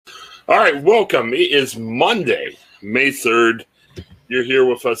All right, welcome. It is Monday, May 3rd. You're here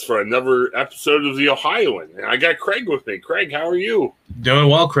with us for another episode of The Ohioan. And I got Craig with me. Craig, how are you? Doing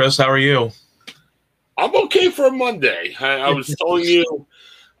well, Chris. How are you? I'm okay for a Monday. I was telling you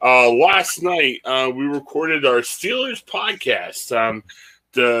last night we recorded our Steelers podcast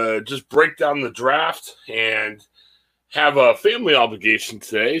to just break down the draft and have a family obligation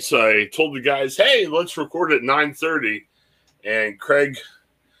today. So I told the guys, hey, let's record at 9:30. And Craig,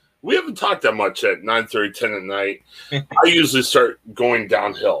 we haven't talked that much at 9:30, 10 at night. I usually start going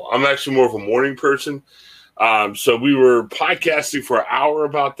downhill. I'm actually more of a morning person. So we were podcasting for an hour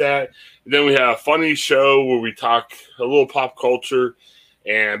about that. And then we had a funny show where we talk a little pop culture.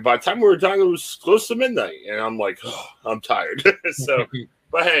 And by the time we were done, it was close to midnight. And I'm like, oh, I'm tired. So,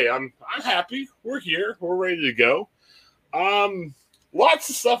 but hey, I'm happy. We're here. We're ready to go. Lots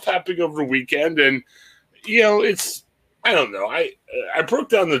of stuff happening over the weekend. And, you know, I don't know. I broke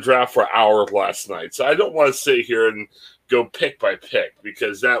down the draft for an hour last night, so I don't want to sit here and go pick by pick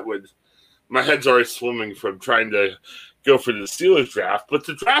because my head's already swimming from trying to go for the Steelers draft. But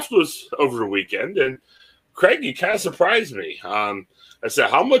the draft was over the weekend, and Craig, you kind of surprised me. I said,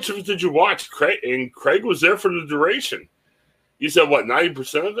 how much of it did you watch? Craig was there for the duration. You said, what,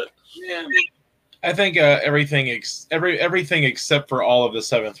 90% of it? Yeah. I think everything except for all of the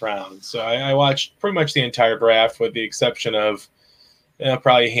seventh round. So I watched pretty much the entire draft with the exception of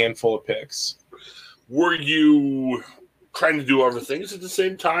probably a handful of picks. Were you trying to do other things at the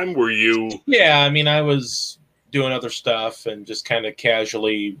same time? Were you? Yeah, I mean, I was doing other stuff and just kind of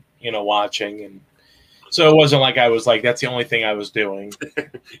casually, watching. And so it wasn't like I was like, that's the only thing I was doing.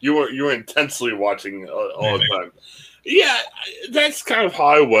 You were intensely watching all the time. Yeah, that's kind of how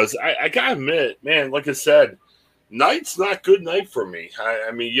I was. I gotta admit, man, like I said, night's not good night for me.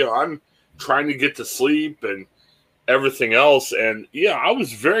 I mean, I'm trying to get to sleep and everything else. And, I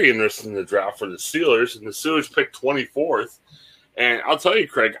was very interested in the draft for the Steelers, and the Steelers picked 24th. And I'll tell you,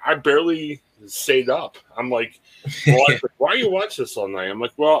 Craig, I barely stayed up. I'm like, why are you watching this all night? I'm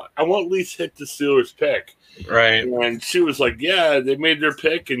like, well, I want to at least hit the Steelers pick. Right. And she was like, yeah, they made their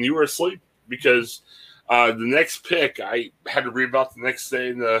pick, and you were asleep because – the next pick, I had to read about the next day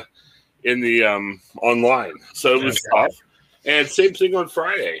in the online, so it was tough. And same thing on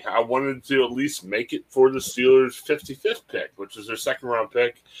Friday. I wanted to at least make it for the Steelers' 55th pick, which is their second round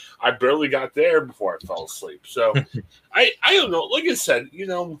pick. I barely got there before I fell asleep. So I don't know. Like I said,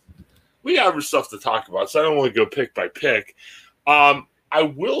 we have other stuff to talk about, so I don't want to go pick by pick. I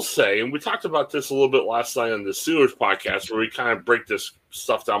will say, and we talked about this a little bit last night on the Steelers podcast, where we kind of break this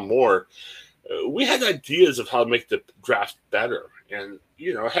stuff down more. We had ideas of how to make the draft better. And,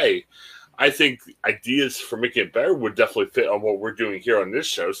 hey, I think ideas for making it better would definitely fit on what we're doing here on this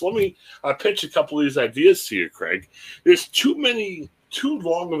show. So let me pitch a couple of these ideas to you, Craig. There's too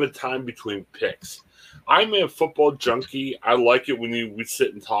long of a time between picks. I'm a football junkie. I like it when we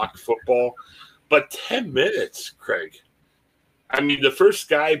sit and talk football. But 10 minutes, Craig. I mean, the first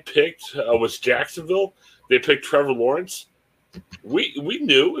guy picked was Jacksonville. They picked Trevor Lawrence. We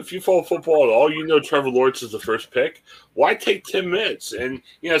knew, if you follow football at all, Trevor Lawrence is the first pick. Why take 10 minutes? And,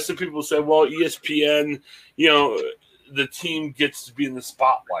 some people say, well, ESPN, the team gets to be in the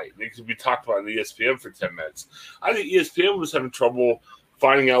spotlight. They could be talked about on ESPN for 10 minutes. I think ESPN was having trouble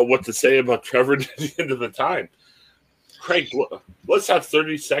finding out what to say about Trevor at the end of the time. Craig, let's have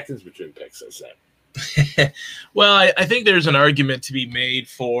 30 seconds between picks, I said. Well, I think there's an argument to be made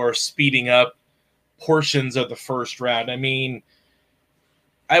for speeding up portions of the first round. I mean,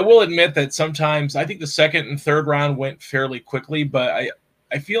 I will admit that sometimes I think the second and third round went fairly quickly, but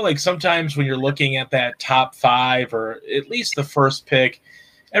I feel like sometimes when you're looking at that top five or at least the first pick,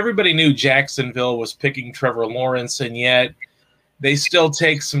 everybody knew Jacksonville was picking Trevor Lawrence, and yet they still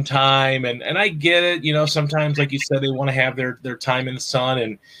take some time. And I get it. Sometimes, like you said, they want to have their time in the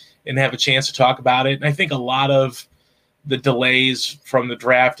sun and have a chance to talk about it. And I think a lot of the delays from the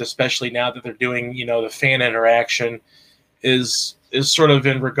draft, especially now that they're doing, the fan interaction, is sort of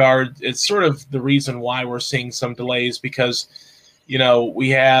in regard. It's sort of the reason why we're seeing some delays because, we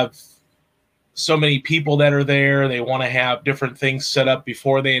have so many people that are there. They want to have different things set up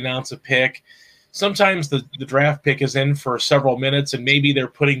before they announce a pick. Sometimes the draft pick is in for several minutes and maybe they're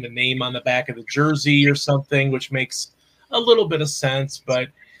putting the name on the back of the jersey or something, which makes a little bit of sense. But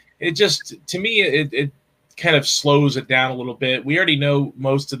it just, to me, it kind of slows it down a little bit. We already know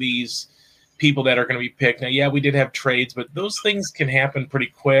most of these people that are going to be picked. Now, yeah, we did have trades, but those things can happen pretty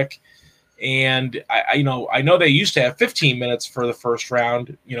quick. And I know they used to have 15 minutes for the first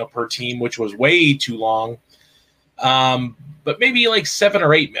round, per team, which was way too long. But maybe like 7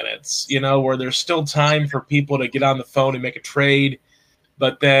 or 8 minutes, where there's still time for people to get on the phone and make a trade.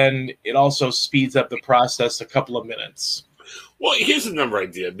 but then it also speeds up the process a couple of minutes. Well, here's another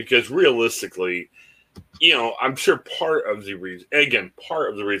idea, because realistically, I'm sure part of the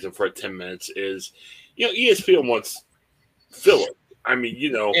reason for 10 minutes is, ESPN wants filler. I mean,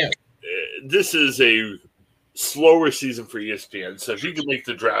 this is a slower season for ESPN. So if you can make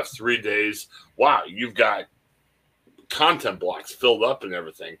the draft 3 days, wow, you've got content blocks filled up and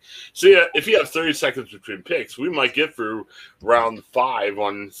everything. So yeah, if you have 30 seconds between picks, we might get through round 5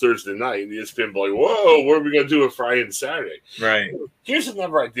 on Thursday night, and ESPN will be like, whoa, what are we going to do on Friday and Saturday? Right. Here's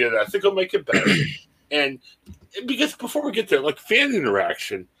another idea that I think will make it better. And because before we get there, like fan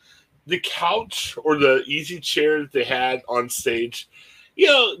interaction, the couch or the easy chair that they had on stage,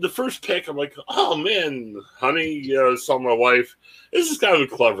 the first pick, I'm like, oh man, honey, saw my wife. This is kind of a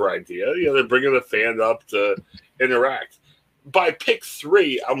clever idea. They're bringing the fan up to interact. By pick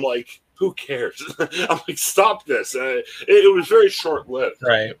 3, I'm like, who cares? I'm like, stop this. It was very short lived.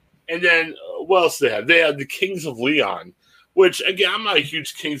 Right. And then what else they had? They had the Kings of Leon, which again, I'm not a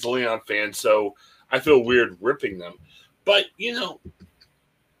huge Kings of Leon fan, so I feel weird ripping them. But,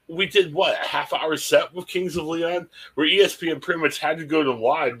 we did a half-hour set with Kings of Leon, where ESPN pretty much had to go to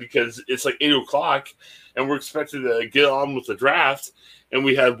live because it's like 8 o'clock, and we're expected to get on with the draft. And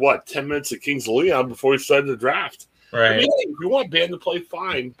we had 10 minutes of Kings of Leon before we started the draft. Right. I mean, if you want band to play,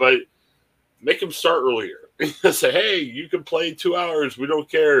 fine, but make them start earlier. Say, hey, you can play 2 hours. We don't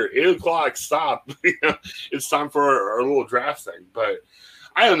care. 8 o'clock, stop. It's time for our little draft thing. But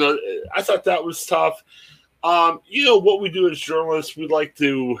I don't know. I thought that was tough. What we do as journalists, we like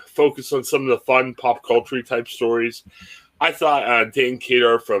to focus on some of the fun pop culture type stories. I thought Dan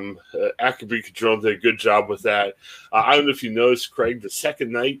Kadar from Academic Journal did a good job with that. I don't know if you noticed, Craig, the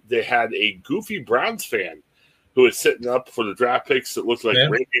second night they had a goofy Browns fan who was sitting up for the draft picks that looked like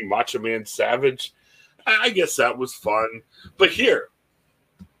Randy Macho Man Savage. I guess that was fun. But here,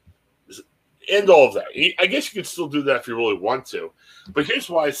 end all of that. I guess you can still do that if you really want to. But here's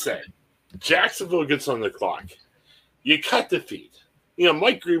why I say Jacksonville gets on the clock. You cut the feed.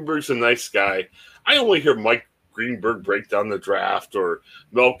 Mike Greenberg's a nice guy. I don't want to hear Mike Greenberg break down the draft or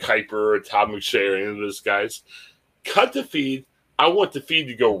Mel Kiper or Todd McShay or any of those guys. Cut the feed. I want the feed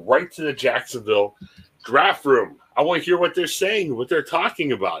to go right to the Jacksonville draft room. I want to hear what they're saying, what they're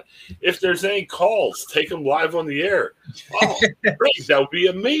talking about. If there's any calls, take them live on the air. Oh, great. That would be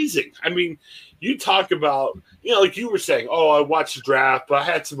amazing. I mean, you talk about, like you were saying, I watched the draft, but I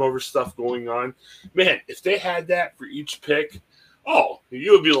had some other stuff going on. Man, if they had that for each pick,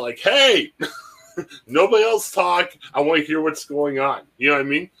 you would be like, hey, nobody else talk. I want to hear what's going on. You know what I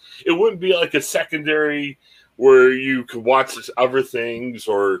mean? It wouldn't be like a secondary where you could watch other things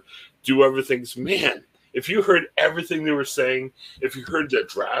or do other things. Man, if you heard everything they were saying, if you heard the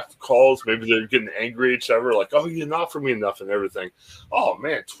draft calls, maybe they're getting angry at each other, like, you're not for me enough and everything. Oh,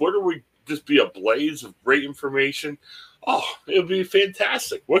 man, Twitter would just be a blaze of great information. It would be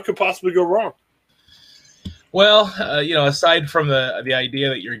fantastic. What could possibly go wrong? Well, aside from the idea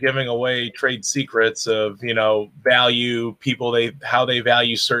that you're giving away trade secrets of, value people, how they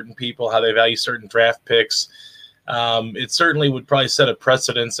value certain people, how they value certain draft picks, it certainly would probably set a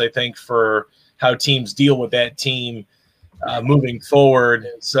precedence, I think, for how teams deal with that team moving forward.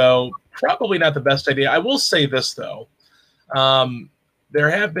 So probably not the best idea. I will say this, though. There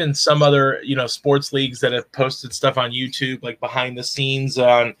have been some other, sports leagues that have posted stuff on YouTube, like behind the scenes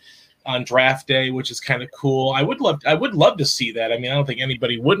on draft day, which is kind of cool. I would love to see that. I mean, I don't think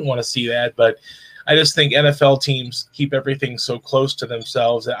anybody wouldn't want to see that, but I just think NFL teams keep everything so close to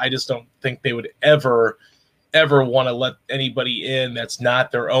themselves that I just don't think they would ever want to let anybody in that's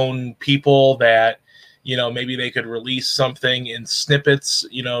not their own people, that, maybe they could release something in snippets,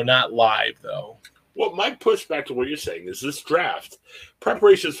 not live though. Well, my pushback to what you're saying is this draft,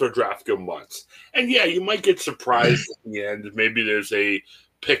 preparations for a draft go months. And yeah, you might get surprised at the end. Maybe there's a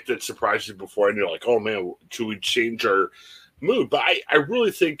pick that surprised you before and you're like, oh man, should we change our mood? But I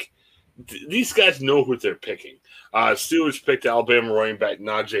really think these guys know who they're picking. Steelers picked Alabama running back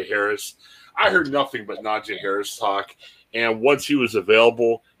Najee Harris. I heard nothing but Najee Harris talk. And once he was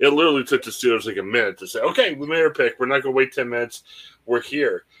available, it literally took the Steelers like a minute to say, okay, we made our pick. We're not going to wait 10 minutes. We're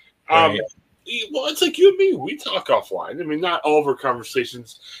here. Right. Well, it's like you and me. We talk offline. I mean, not all of our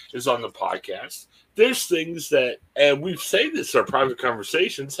conversations is on the podcast. There's things that, and we've said this in our private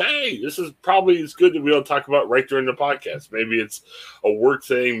conversations, hey, this is probably as good that we don't talk about right during the podcast. Maybe it's a work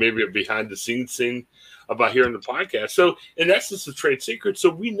thing, maybe a behind-the-scenes thing about here in the podcast. So, in essence, a trade secret. So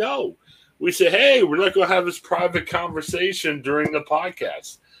we know. We say, hey, we're not going to have this private conversation during the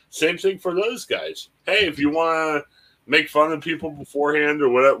podcast. Same thing for those guys. Hey, if you want to make fun of people beforehand or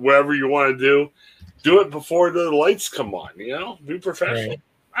whatever you want to do, Do it before the lights come on. Be professional. Right.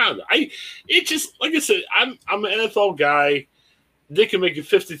 I don't know. It just, like I said, I'm an NFL guy. They can make it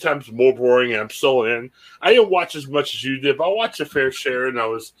 50 times more boring, and I'm still in. I didn't watch as much as you did, but I watched a fair share, and I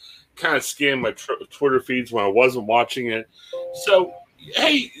was kind of scanning my Twitter feeds when I wasn't watching it. So,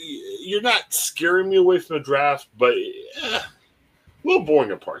 hey, you're not scaring me away from the draft, but a little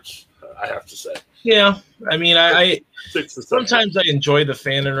boring at parts, I have to say. Yeah, I mean, I sometimes I enjoy the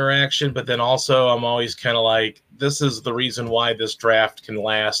fan interaction, but then also I'm always kind of like, this is the reason why this draft can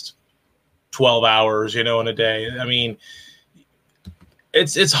last 12 hours, in a day. I mean,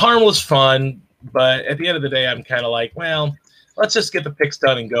 it's harmless fun, but at the end of the day, I'm kind of like, well, let's just get the picks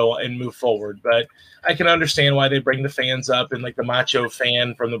done and go and move forward. But I can understand why they bring the fans up, and like the macho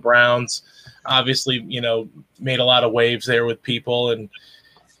fan from the Browns, obviously, made a lot of waves there with people, and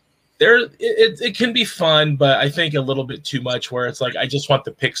it can be fun, but I think a little bit too much where it's like, I just want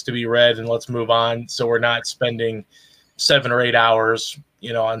the picks to be read and let's move on. So we're not spending 7 or 8 hours,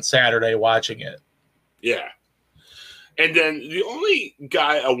 on Saturday watching it. Yeah. And then the only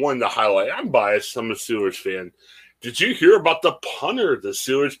guy I wanted to highlight, I'm biased, I'm a Steelers fan. Did you hear about the punter the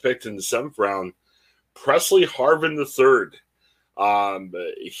Steelers picked in the 7th round, Presley Harvin III?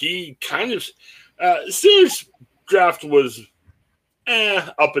 He kind of Steelers draft was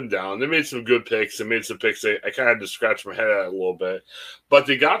up and down. They made some good picks. They made some picks I kind of had to scratch my head at a little bit. But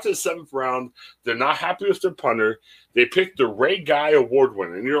they got to the 7th round. They're not happy with their punter. They picked the Ray Guy Award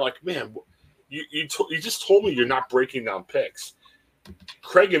winner. And you're like, man, you just told me you're not breaking down picks.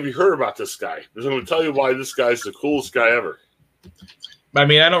 Craig, have you heard about this guy? Because I'm going to tell you why this guy's the coolest guy ever. I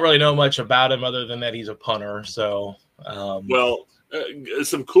mean, I don't really know much about him other than that he's a punter. So,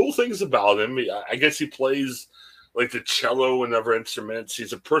 some cool things about him. I guess he plays like the cello and other instruments.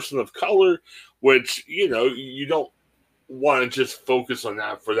 He's a person of color, which, you don't want to just focus on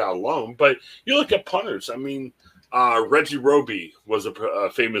that for that alone. But you look at punters. I mean, Reggie Roby was a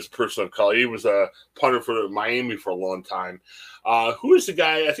famous person of color. He was a punter for Miami for a long time. Who is the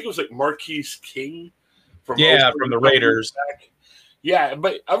guy? I think it was like Marquise King from the Raiders. Yeah,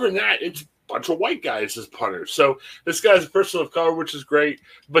 but other than that, it's a bunch of white guys as punters. So this guy's a person of color, which is great.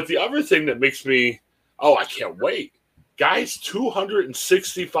 But the other thing that makes me, I can't wait. Guy's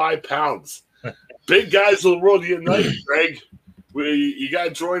 265 pounds. Big guys of the world unite, Greg. You got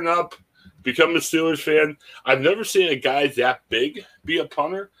to join up. Become a Steelers fan. I've never seen a guy that big be a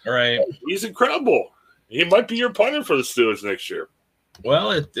punter. Right. He's incredible. He might be your punter for the Steelers next year.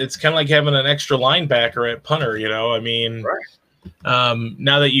 Well, it's kind of like having an extra linebacker at punter, I mean, right.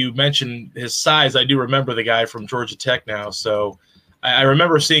 Now that you mentioned his size, I do remember the guy from Georgia Tech now. So I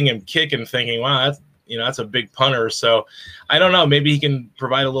remember seeing him kick and thinking, wow, that's a big punter. So I don't know. Maybe he can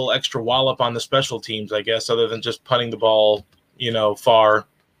provide a little extra wallop on the special teams, I guess, other than just punting the ball, far.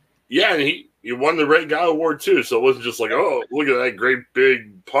 Yeah, and he won the Ray Guy Award too, so it wasn't just like, oh, look at that great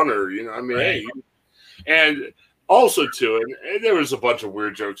big punter, I mean, right. Hey, and also too, and there was a bunch of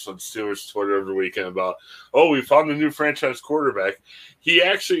weird jokes on Steelers Twitter over the weekend about, we found a new franchise quarterback. He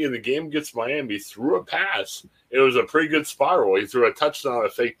actually in the game against Miami threw a pass. It was a pretty good spiral. He threw a touchdown on a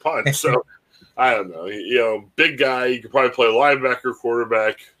fake punt. So I don't know, big guy. You could probably play linebacker,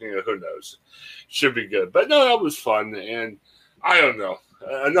 quarterback. Who knows? Should be good. But no, that was fun, and I don't know.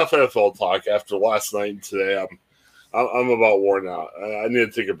 Enough NFL talk after last night and today. I'm about worn out. I need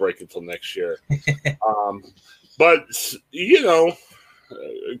to take a break until next year. But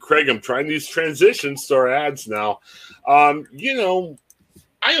Craig, I'm trying these transitions to our ads now. I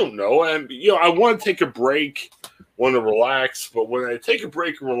don't know. I want to take a break, want to relax, but when I take a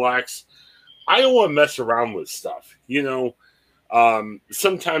break and relax, I don't want to mess around with stuff.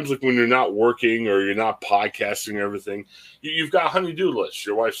 Sometimes like when you're not working or you're not podcasting or everything, you've got a honey-do list.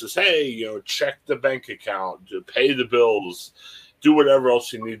 Your wife says, hey, check the bank account, pay the bills, do whatever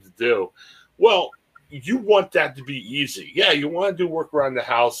else you need to do. Well, you want that to be easy. Yeah, you want to do work around the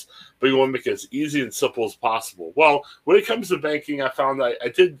house, but you want to make it as easy and simple as possible. Well, when it comes to banking, I found I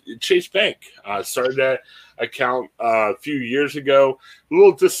did Chase Bank. I started that account a few years ago. A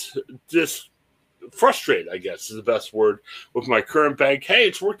little frustrated, I guess is the best word, with my current bank. Hey,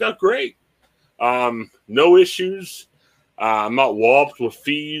 it's worked out great. No issues. I'm not walloped with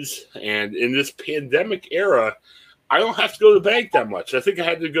fees. And in this pandemic era, I don't have to go to the bank that much. I think I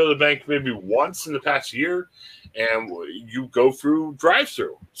had to go to the bank maybe once in the past year, and you go through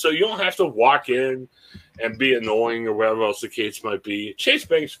drive-through. So you don't have to walk in and be annoying or whatever else the case might be. Chase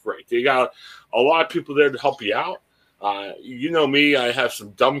Bank's great. They got a lot of people there to help you out. You know me, I have some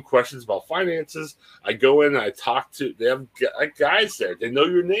dumb questions about finances. I go in and I talk to, they have guys there. They know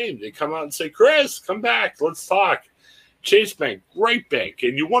your name. They come out and say, Chris, come back. Let's talk. Chase Bank, great bank.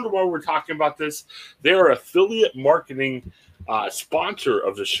 And you wonder why we're talking about this? They're affiliate marketing sponsor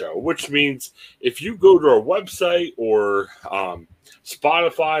of the show, which means if you go to our website or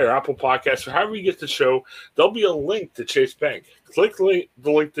Spotify or Apple Podcasts or however you get the show, there'll be a link to Chase Bank. Click the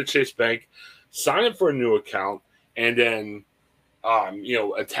link to Chase Bank, sign up for a new account, and then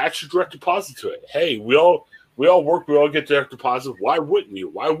attach your direct deposit to it. Hey, we all work, we all get direct deposit. Why wouldn't you?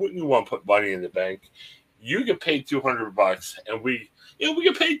 Why wouldn't you want to put money in the bank? You get paid $200, and we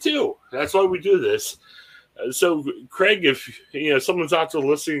get paid too. That's why we do this. So, Craig, if someone's out there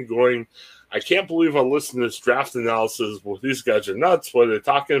listening, going, I can't believe I listened to this draft analysis. Well, these guys are nuts. What are they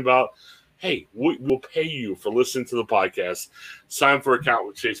talking about? Hey, we'll pay you for listening to the podcast. Sign for an account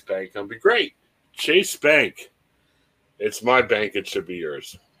with Chase Bank. It'll be great. Chase Bank. It's my bank. It should be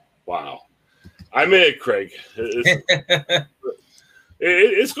yours. Wow. I made it, Craig.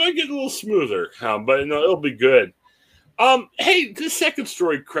 It's going to get a little smoother, but it'll be good. Hey, this second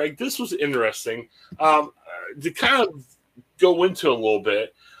story, Craig, this was interesting. To kind of go into a little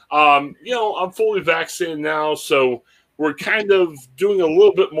bit, I'm fully vaccinated now, so we're kind of doing a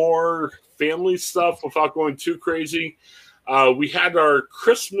little bit more family stuff without going too crazy. We had our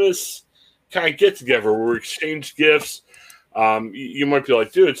Christmas kind of get together where we exchanged gifts. You might be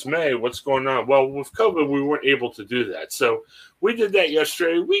like, dude, it's May. What's going on? Well, with COVID, we weren't able to do that. So we did that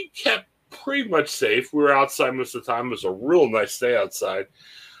yesterday. We kept pretty much safe. We were outside most of the time. It was a real nice day outside.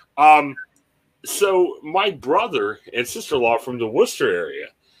 So my brother and sister-in-law from the Worcester area,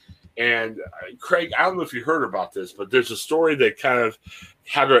 and Craig, I don't know if you heard about this, but there's a story that kind of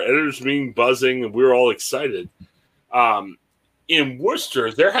had our editors meeting buzzing, and we were all excited. In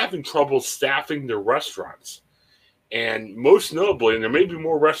Worcester, they're having trouble staffing their restaurants. And most notably, and there may be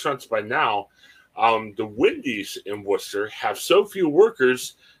more restaurants by now, the Wendy's in Worcester have so few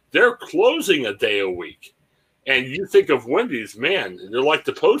workers, they're closing a day a week. And you think of Wendy's, man, they're like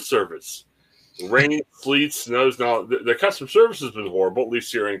the post service. Rain, sleet, snows. Now, the customer service has been horrible, at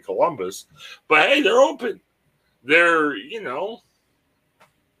least here in Columbus. But, hey, they're open. They're,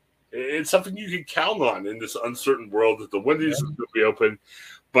 it's something you can count on in this uncertain world that the Wendy's is going to be open.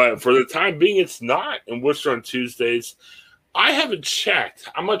 But for the time being, it's not in Worcester on Tuesdays. I haven't checked.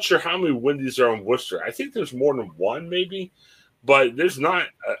 I'm not sure how many Wendy's are in Worcester. I think there's more than one, maybe, but there's not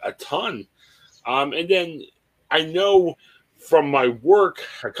a ton. And then I know from my work,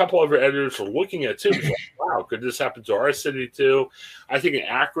 a couple other editors are looking at it too. Like, wow, could this happen to our city too? I think in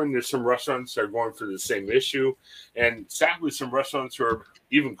Akron, there's some restaurants that are going through the same issue. And sadly, some restaurants are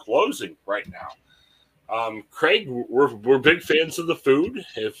even closing right now. Craig, we're big fans of the food.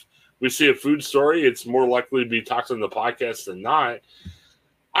 If we see a food story, it's more likely to be talked on the podcast than not.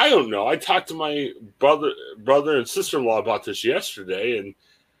 I don't know. I talked to my brother and sister-in-law about this yesterday, and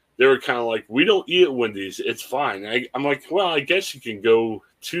they were kind of like, we don't eat at Wendy's. It's fine. I'm like, well, I guess you can go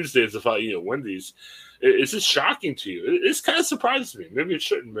Tuesdays if I eat at Wendy's. Is this shocking to you? It's kind of surprises me. Maybe it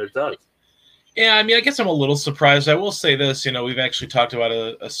shouldn't, but it does. Yeah, I mean, I guess I'm a little surprised. I will say this, we've actually talked about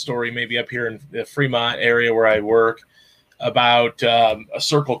a story maybe up here in the Fremont area where I work about a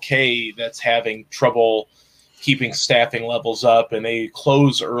Circle K that's having trouble keeping staffing levels up, and they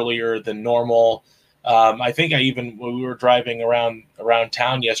close earlier than normal. I think when we were driving around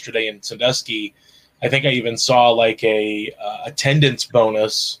town yesterday in Sandusky, I think I even saw like a attendance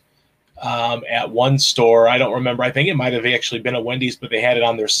bonus at one store. I don't remember. I think it might have actually been a Wendy's, but they had it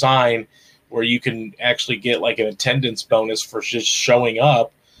on their sign where you can actually get like an attendance bonus for just showing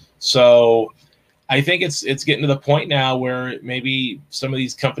up. So I think it's getting to the point now where maybe some of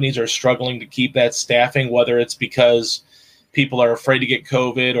these companies are struggling to keep that staffing, whether it's because people are afraid to get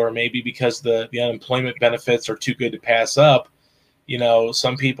COVID or maybe because the unemployment benefits are too good to pass up.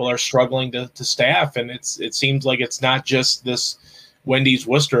 Some people are struggling to staff, and it seems like it's not just this Wendy's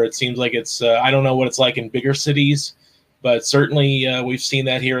Worcester. It seems like it's I don't know what it's like in bigger cities, but certainly we've seen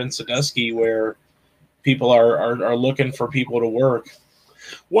that here in Sandusky where people are looking for people to work.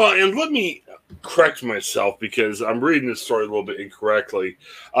 Well, and let me correct myself because I'm reading this story a little bit incorrectly.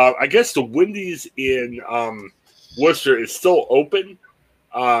 I guess the Wendy's in Worcester is still open.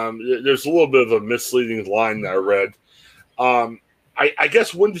 There's a little bit of a misleading line that I read. I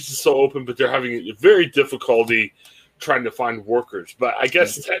guess Wendy's is still open, but they're having very difficulty trying to find workers. But I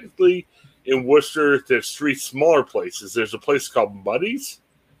guess technically in Worcester, there's three smaller places. There's a place called Muddy's,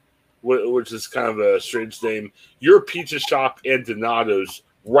 which is kind of a strange name. Your Pizza Shop and Donato's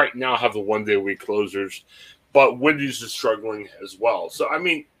right now have the one-day-a-week closers, but Wendy's is struggling as well. So, I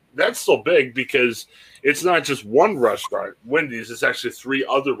mean, that's still big because it's not just one restaurant, Wendy's. It's actually three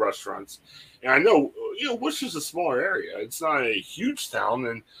other restaurants. And I know, Worcester's a smaller area. It's not a huge town,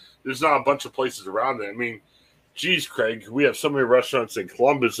 and there's not a bunch of places around it. I mean, geez, Craig, we have so many restaurants in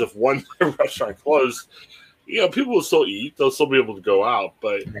Columbus. If one restaurant closed, people will still eat. They'll still be able to go out.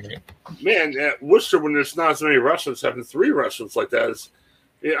 But, man, at Worcester, when there's not as many restaurants, having 3 restaurants like that is,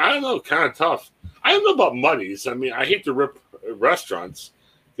 I don't know, kind of tough. I don't know about Muddy's. I mean, I hate to rip restaurants.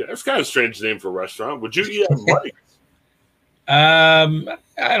 That's kind of a strange name for a restaurant. Would you eat at Muddy's?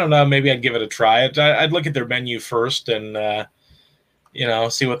 I don't know. Maybe I'd give it a try. I'd look at their menu first and,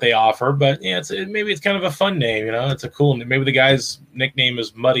 see what they offer. But yeah, maybe it's kind of a fun name. It's a cool. Maybe the guy's nickname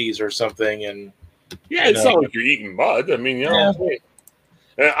is Muddies or something. And it's not like you're eating mud. I mean,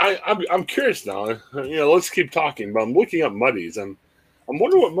 I'm curious now. Let's keep talking. But I'm looking up Muddies. I'm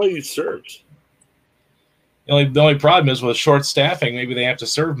wondering what Muddies serves. The only problem is with short staffing, maybe they have to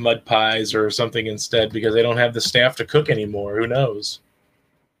serve mud pies or something instead because they don't have the staff to cook anymore. Who knows?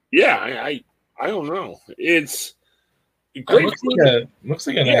 Yeah, I don't know. It's great. Looks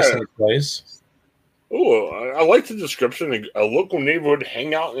like a nice little place. Oh, I like the description. A local neighborhood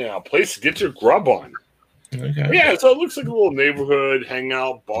hangout and a place to get your grub on. Okay. Yeah, so it looks like a little neighborhood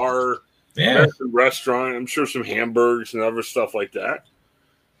hangout bar, American restaurant. I'm sure some hamburgers and other stuff like that.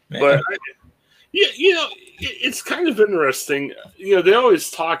 Yeah. But it's kind of interesting. They always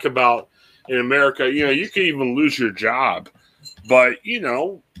talk about in America, you can even lose your job, but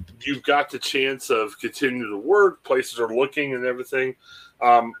you've got the chance of continuing to work. Places are looking and everything.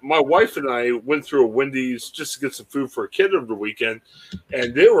 My wife and I went through a Wendy's just to get some food for a kid over the weekend,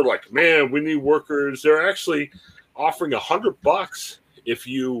 and they were like, "Man, we need workers." They're actually offering $100 if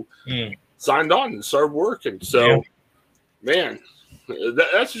you signed on and started working. So, man.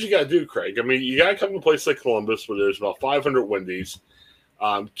 That's what you got to do, Craig. I mean, you got to come to a place like Columbus where there's about 500 Wendy's.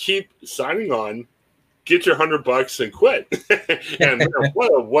 Keep signing on, get your $100 and quit. And man, what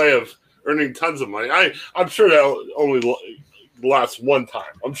a way of earning tons of money. I'm sure that'll only last one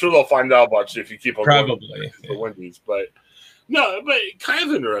time. I'm sure they'll find out about you if you keep on going to Wendy's. But kind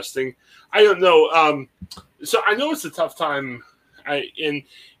of interesting. I don't know. So I know it's a tough time. And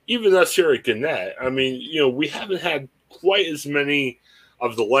even us here at Gannett, I mean, we haven't had quite as many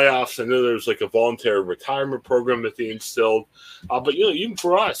of the layoffs. I know there's like a voluntary retirement program that they instilled. But, even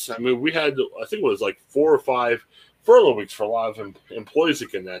for us, I mean, we had, I think it was like 4 or 5 furlough weeks for a lot of employees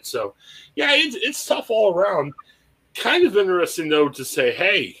at Gannett. So, yeah, it's tough all around. Kind of interesting, though, to say,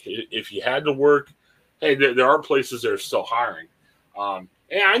 hey, if you had to work, hey, there are places that are still hiring.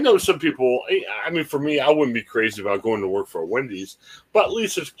 And I know some people, I mean, for me, I wouldn't be crazy about going to work for a Wendy's, but at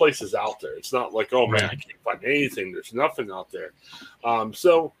least there's places out there. It's not like, oh, man, I can't find anything. There's nothing out there.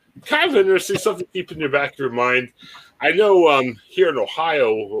 So kind of interesting, something to keep in the back of your mind. I know here in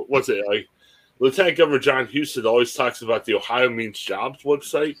Ohio, what's it, like Lieutenant Governor John Husted always talks about the Ohio Means Jobs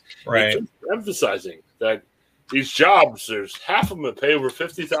website. Right. Emphasizing that these jobs, there's half of them that pay over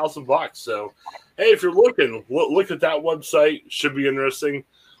 $50,000. So, hey, if you're looking, look at that website. Should be interesting.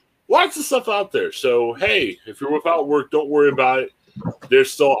 Lots of stuff out there. So, hey, if you're without work, don't worry about it. There's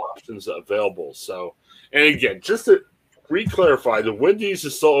still options available. So, and again, just to re-clarify, the Wendy's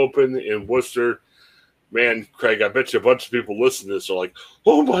is still open in Worcester. Man, Craig, I bet you a bunch of people listening to this are like,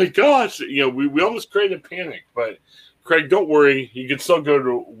 oh my gosh. We almost created panic. But, Craig, don't worry. You can still go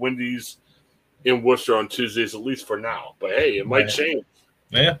to Wendy's in Worcester on Tuesdays, at least for now. But, hey, it might change.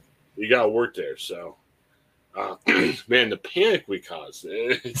 Yeah. You got to work there. So, man, the panic we caused,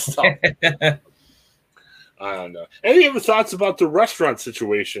 it's tough. I don't know. Any other thoughts about the restaurant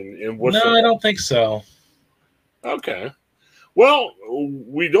situation in Worcester? No, I don't think so. Okay. Well,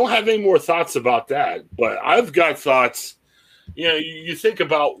 we don't have any more thoughts about that, but I've got thoughts. You think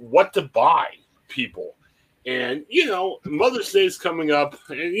about what to buy people. And, Mother's Day is coming up.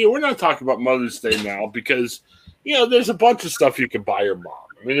 And, we're not talking about Mother's Day now because, there's a bunch of stuff you can buy your mom.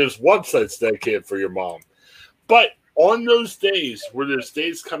 I mean, there's websites dedicated for your mom. But on those days where there's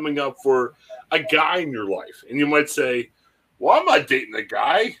days coming up for a guy in your life, and you might say, well, I'm not dating a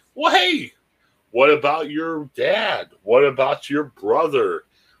guy. Well, hey, what about your dad? What about your brother?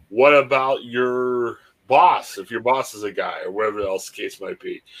 What about your boss, if your boss is a guy or whatever else the case might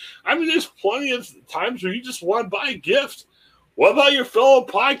be? I mean, there's plenty of times where you just want to buy a gift. What about your fellow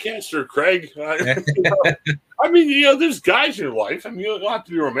podcaster, Craig? I mean, there's guys in your life. I mean, you don't have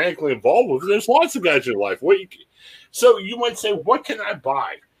to be romantically involved with it. There's lots of guys in your life. So you might say, what can I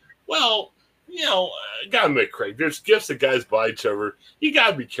buy? Well, I gotta admit, Craig, there's gifts that guys buy each other. You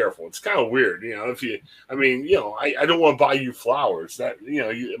gotta be careful. It's kind of weird, I don't want to buy you flowers. That,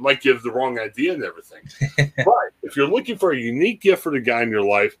 it might give the wrong idea and everything. But if you're looking for a unique gift for the guy in your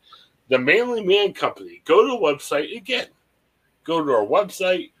life, the Manly Man Company, go to the website again. Go to our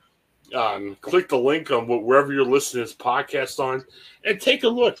website. click the link on wherever you're listening to this podcast on, and take a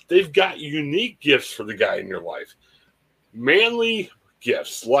look. They've got unique gifts for the guy in your life. Manly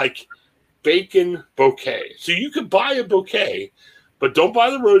gifts like bacon bouquet. So you could buy a bouquet, but don't buy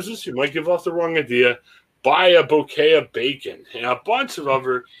the roses. You might give off the wrong idea. Buy a bouquet of bacon and a bunch of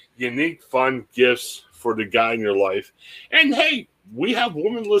other unique, fun gifts for the guy in your life. And hey, we have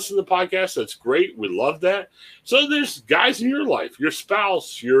women listen to the podcast. That's great. We love that. So there's guys in your life, your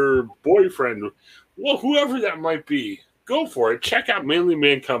spouse, your boyfriend, well, whoever that might be. Go for it. Check out Manly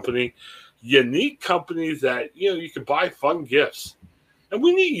Man Company. Unique company that, you can buy fun gifts. And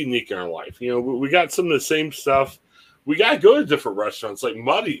we need unique in our life. We got some of the same stuff. We got to go to different restaurants like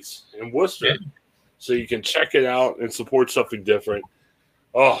Muddy's in Worcester. Yeah. So you can check it out and support something different.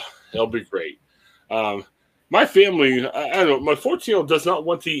 Oh, it'll be great. My family, I don't know, my 14-year-old does not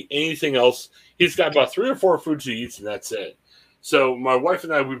want to eat anything else. He's got about 3 or 4 foods he eats, and that's it. So my wife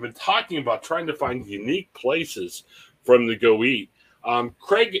and I, we've been talking about trying to find unique places for him to go eat.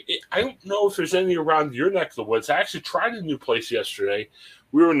 Craig, I don't know if there's any around your neck of the woods. I actually tried a new place yesterday.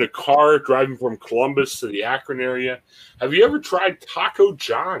 We were in the car driving from Columbus to the Akron area. Have you ever tried Taco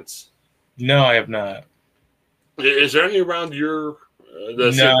John's? No, I have not. Is there any around your?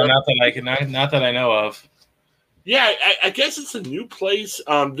 No, not that I know of. Yeah, I guess it's a new place.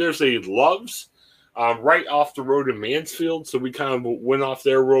 There's a Love's right off the road in Mansfield, so we kind of went off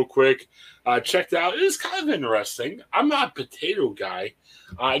there real quick. Checked out. It was kind of interesting. I'm not a potato guy.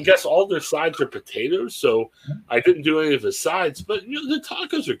 I guess all their sides are potatoes, so I didn't do any of the sides. But the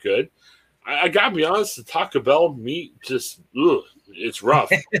tacos are good. I gotta be honest, the Taco Bell meat just it's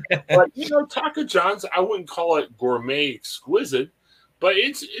rough. But Taco John's, I wouldn't call it gourmet exquisite, but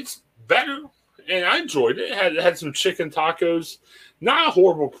it's better. And I enjoyed it. It had some chicken tacos. Not a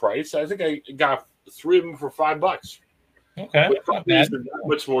horrible price. I think I got 3 of them for $5. Okay. Not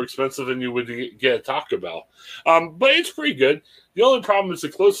much more expensive than you would get at Taco Bell. But it's pretty good. The only problem is the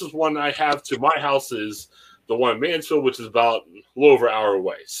closest one I have to my house is the one in Mansfield, which is about a little over an hour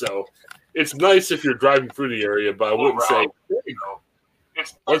away. So it's nice if you're driving through the area, but I wouldn't say,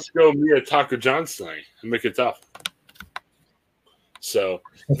 let's go meet at Taco John's tonight and make it tough. So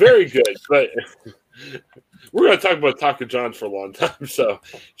very good, but we're going to talk about Taco John's for a long time, so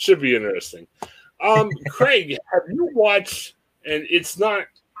should be interesting. Craig, have you watched? And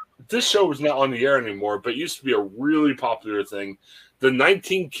this show is not on the air anymore, but it used to be a really popular thing. The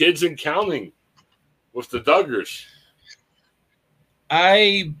 19 Kids and Counting with the Duggars.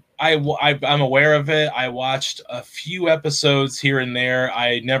 I'm aware of it. I watched a few episodes here and there.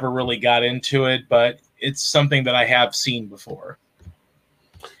 I never really got into it, but it's something that I have seen before.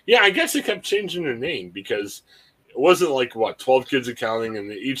 Yeah, I guess it kept changing their name because it wasn't like, 12 kids and counting,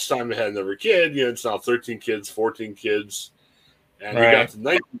 and each time they had another kid, it's now 13 kids, 14 kids, and you got to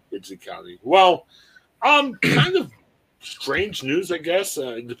 19 kids and counting. Well, kind of strange news, I guess,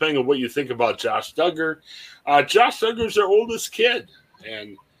 depending on what you think about Josh Duggar. Josh Duggar's their oldest kid,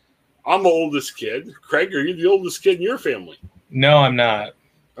 and I'm the oldest kid. Craig, are you the oldest kid in your family? No, I'm not.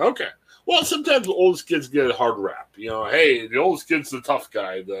 Okay. Well, sometimes the oldest kids get a hard rap. Hey, the oldest kid's the tough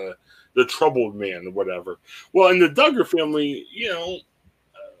guy, the troubled man, or whatever. Well, in the Duggar family,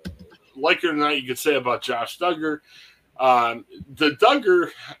 like it or not, you could say about Josh Duggar. The Duggar,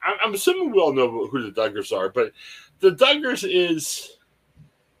 I'm assuming we all know who the Duggars are, but the Duggars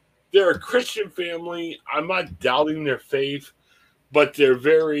they're a Christian family. I'm not doubting their faith, but they're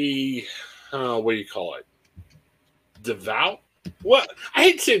very, what do you call it? Devout? Well, I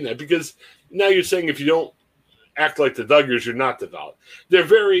hate saying that because now you're saying if you don't act like the Duggars, you're not devout. They're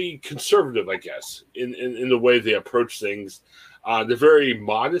very conservative, I guess, in the way they approach things. They're very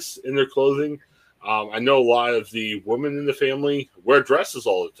modest in their clothing. I know a lot of the women in the family wear dresses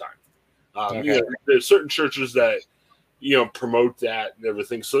all the time. Okay. There's certain churches that promote that and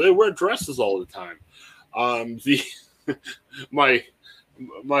everything, so they wear dresses all the time. My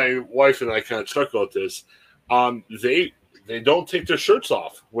wife and I kind of chuckle at this. They don't take their shirts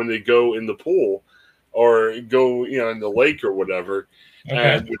off when they go in the pool or go, in the lake or whatever. Okay.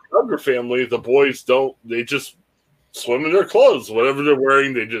 And the Duggar family, the boys they just swim in their clothes. Whatever they're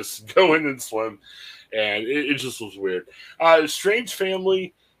wearing, they just go in and swim. And it just was weird. Strange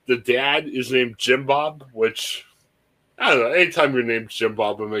family. The dad is named Jim Bob, which, I don't know, anytime you're named Jim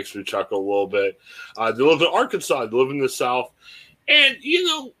Bob, it makes me chuckle a little bit. They live in Arkansas. They live in the South. And,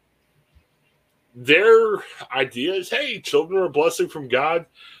 their idea is, hey, children are a blessing from God,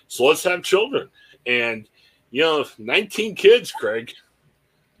 so let's have children. And, 19 kids, Craig.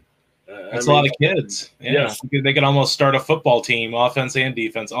 That's a lot of kids. Yeah. Yes. They could almost start a football team, offense and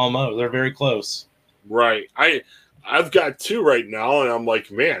defense, almost. They're very close. Right. I've got 2 right now, and I'm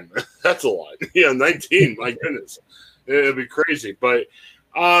like, man, That's a lot. 19. My goodness, it'd be crazy. But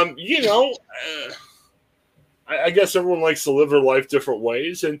I guess everyone likes to live their life different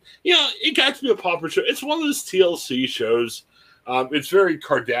ways, and it got to be a popular show. It's one of those TLC shows. It's very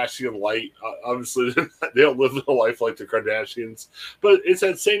Kardashian light. Obviously, they don't live their life like the Kardashians, but it's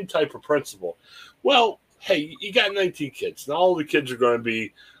that same type of principle. Well, hey, you got 19 kids. Not all the kids are going to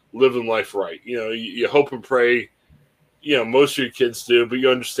be living life right. You hope and pray. Most of your kids do, but you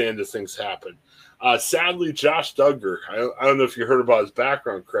understand that things happen. Sadly, Josh Duggar. I don't know if you heard about his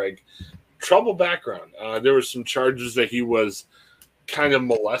background, Craig. Trouble background. There were some charges that he was kind of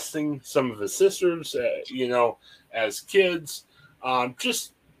molesting some of his sisters, as kids.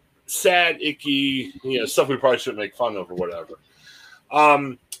 Just sad, icky, stuff we probably shouldn't make fun of or whatever.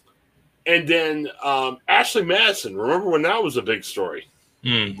 And then Ashley Madison. Remember when that was a big story?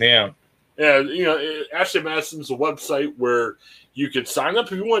 Yeah. Yeah, Ashley Madison's a website where you could sign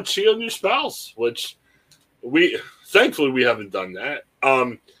up if you want to cheat on your spouse, which thankfully we haven't done that.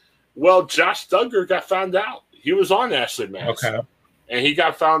 Well, Josh Duggar got found out. He was on Ashley Madison. Okay. And he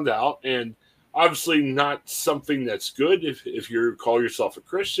got found out, and obviously not something that's good if you call yourself a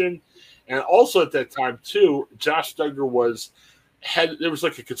Christian. And also at that time, too, Josh Duggar there was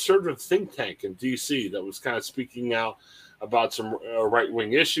like a conservative think tank in D.C. that was kind of speaking out about some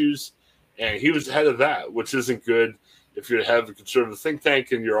right-wing issues, and he was the head of that, which isn't good if you're the head of a conservative think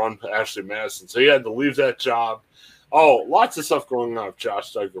tank and you're on Ashley Madison. So he had to leave that job. Oh, lots of stuff going on with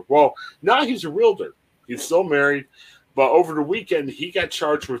Josh Duggar. Well, now he's a realtor. He's still married, but over the weekend, he got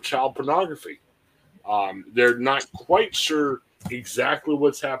charged with child pornography. They're not quite sure exactly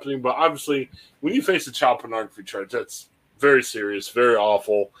what's happening, but obviously, when you face a child pornography charge, that's very serious, very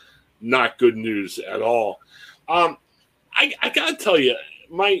awful, not good news at all. I got to tell you,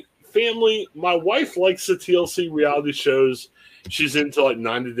 my wife likes the TLC reality shows. She's into like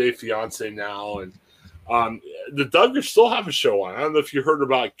 90 Day Fiance now, and the Duggars still have a show on. I don't know if you heard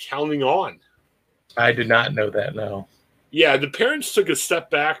about Counting On. I did not know that, no. Yeah, the parents took a step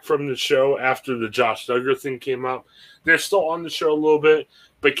back from the show after the Josh Duggar thing came up. They're still on the show a little bit,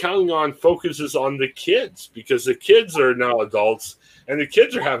 but Counting On focuses on the kids because the kids are now adults and the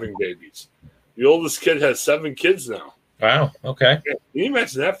kids are having babies. The oldest kid has 7 kids now. Wow, okay. Yeah, can you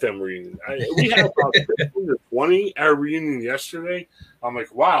imagine that family reunion? We had about 15 to 20 at our reunion yesterday. I'm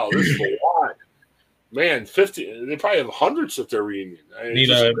like, wow, this is a lot. Man, 50. They probably have hundreds at their reunion.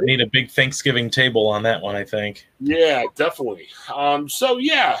 Need a big Thanksgiving table on that one, I think. Yeah, definitely. So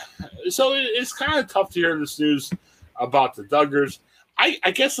it's kind of tough to hear this news about the Duggars.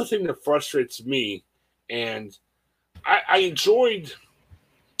 I guess the thing that frustrates me, and I enjoyed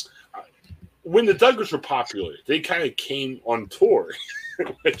when the Duggars were popular, they kind of came on tour,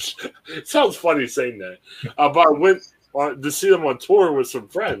 which sounds funny saying that. But I went to see them on tour with some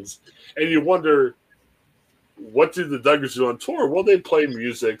friends, and you wonder, what did the Duggars do on tour? Well, they played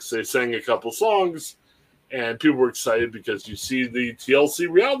music. They sang a couple songs, and people were excited because you see the TLC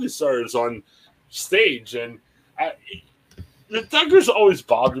reality stars on stage. And the Duggars always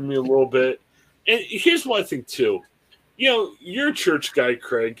bothered me a little bit. And here's what I think, too. You're a church guy,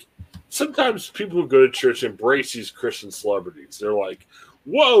 Craig. Sometimes people who go to church embrace these Christian celebrities. They're like,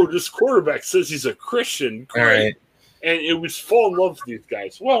 whoa, this quarterback says he's a Christian. Great. All right. And it was fall in love with these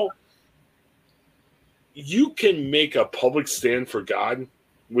guys. Well, you can make a public stand for God,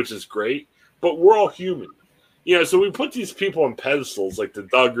 which is great, but we're all human. So we put these people on pedestals like the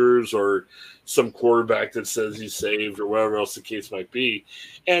Duggars or some quarterback that says he's saved or whatever else the case might be.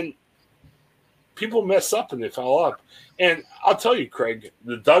 And people mess up and they foul up. And I'll tell you, Craig,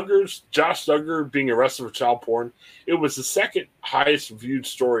 the Duggars, Josh Duggar being arrested for child porn, it was the second highest viewed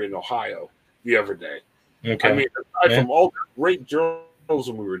story in Ohio the other day. Okay. I mean, aside from all the great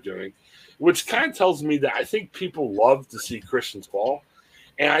journalism we were doing, which kind of tells me that I think people love to see Christians fall.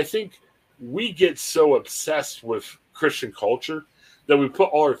 And I think we get so obsessed with Christian culture that we put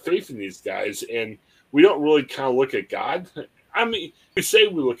all our faith in these guys and we don't really kind of look at God. I mean, we say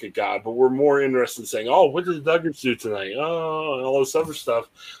we look at God, but we're more interested in saying, oh, what did the Duggars do tonight? Oh, and all this other stuff.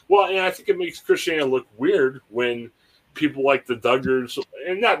 Well, and I think it makes Christianity look weird when people like the Duggars,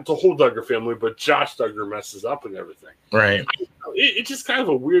 and not the whole Duggar family, but Josh Duggar messes up and everything. Right. It's just kind of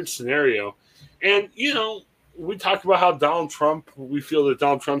a weird scenario. And, we talk about how Donald Trump, we feel that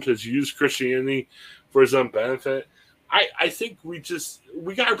Donald Trump has used Christianity for his own benefit. I think we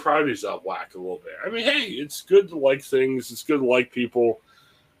got our priorities out of whack a little bit. I mean, hey, it's good to like things. It's good to like people.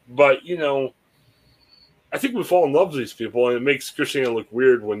 But, I think we fall in love with these people, and it makes Christianity look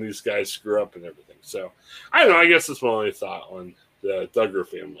weird when these guys screw up and everything. So, I don't know. I guess that's my only thought on the Duggar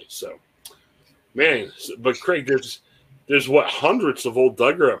family. So, man, but Craig, there's there's hundreds of old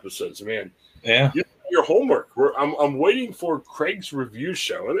Duggar episodes, man. Yeah. You your homework. I'm waiting for Craig's review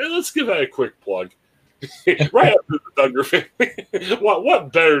show, and let's give that a quick plug. Right after the Duggar family.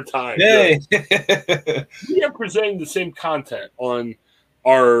 What better time? Yay. We are presenting the same content on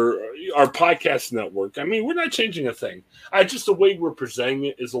our podcast network. I mean, we're not changing a thing. Just the way we're presenting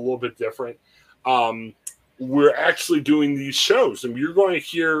it is a little bit different. We're actually doing these shows, and you're going to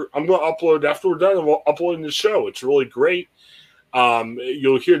hear. I'm going to upload after we're done. I'm uploading the show. It's really great.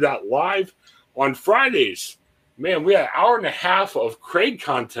 You'll hear that live on Fridays. Man, we had an hour and a half of Craig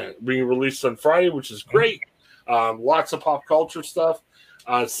content being released on Friday, which is great. Lots of pop culture stuff.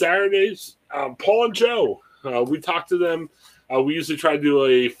 Saturdays, Paul and Joe. We talk to them. We usually try to do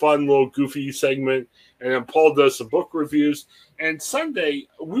a fun little goofy segment, and then Paul does some book reviews. And Sunday,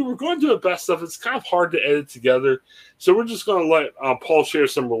 we were going to do a best stuff. It's kind of hard to edit together, so we're just going to let Paul share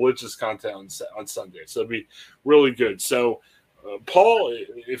some religious content on Sunday. So it'll be really good. So, Paul,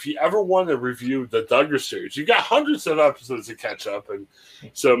 if you ever want to review the Duggar series, you got hundreds of episodes to catch up, and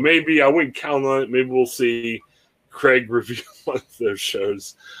so maybe I wouldn't count on it. Maybe we'll see Craig review one of those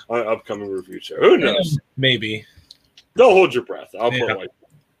shows on an upcoming review show. Who knows? Maybe. Don't hold your breath. I'll put it like that.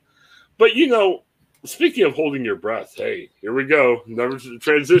 But, speaking of holding your breath, hey, here we go. Another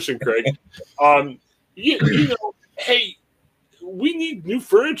transition, Craig. Hey, we need new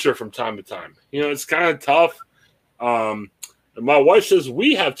furniture from time to time. It's kind of tough. My wife says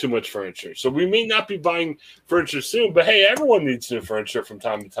we have too much furniture, so we may not be buying furniture soon. But, hey, everyone needs new furniture from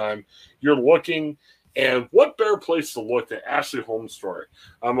time to time. You're looking, and what better place to look than Ashley Home Store?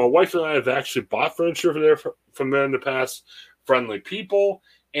 My wife and I have actually bought furniture from there in the past. Friendly people.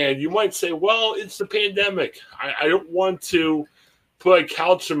 And you might say, well, it's the pandemic. I don't want to put a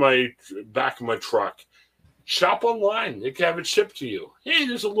couch in my back of my truck. Shop online. They can have it shipped to you. Hey,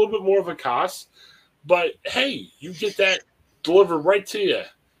 there's a little bit more of a cost. But, hey, you get that delivered right to you.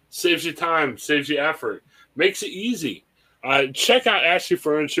 Saves you time, saves you effort. Makes it easy. Check out Ashley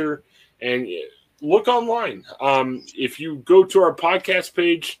Furniture and look online. If you go to our podcast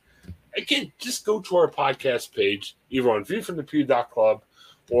page, again, just go to our podcast page, either on viewfromthepew.club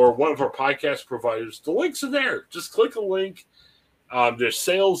or one of our podcast providers. The links are there. Just click a link. There's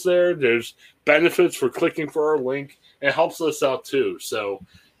sales there. There's benefits for clicking for our link. It helps us out too. So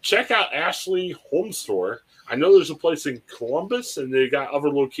check out Ashley Home Store. I know there's a place in Columbus, and they got other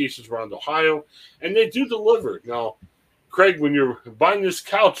locations around Ohio, and they do deliver. Now, Craig, when you're buying this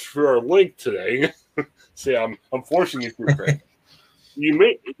couch for our link today, see, I'm forcing you through, Craig.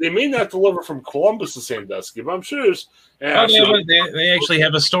 They may not deliver from Columbus to Sandusky, but I'm sure there's. They actually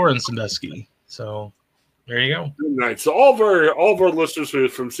have a store in Sandusky, so there you go. Good night. So all of our listeners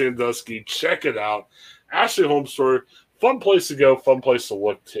from Sandusky, check it out. Ashley Home Store, fun place to go, fun place to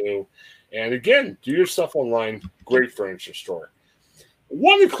look to, and again, do your stuff online. Great furniture store. I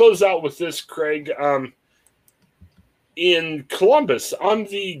want to close out with this, Craig. In Columbus, I'm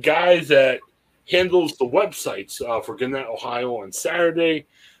the guy that handles the websites for Gannett, Ohio on Saturday.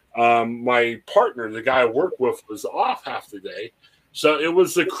 My partner, the guy I work with, was off half the day. So it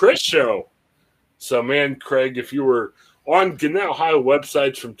was the Chris show. So, man, Craig, if you were on Gannett, Ohio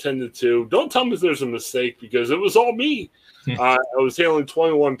websites from 10 to 2, don't tell me there's a mistake because it was all me. I was handling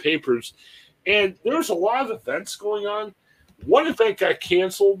 21 papers. And there was a lot of events going on. One event got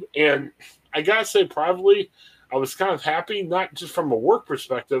canceled, and I got to say privately, I was kind of happy, not just from a work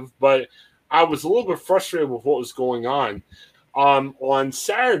perspective, but I was a little bit frustrated with what was going on. On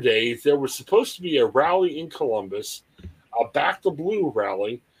Saturday, there was supposed to be a rally in Columbus, a Back the Blue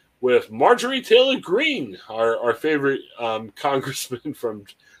rally with Marjorie Taylor Greene, our favorite congressman from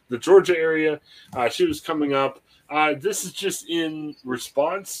the Georgia area. She was coming up. This is just in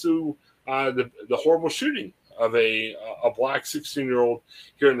response to the horrible shooting of a black 16-year-old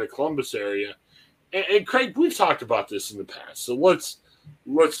here in the Columbus area. And Craig, we've talked about this in the past, so let's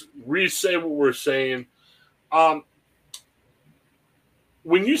re-say what we're saying.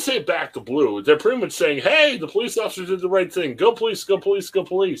 When you say Back to Blue, they're pretty much saying, hey, the police officers did the right thing. Go police, go police, go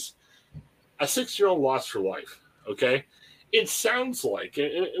police. A 6-year-old lost her life, okay? It sounds like,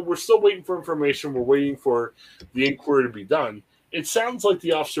 and we're still waiting for information. We're waiting for the inquiry to be done. It sounds like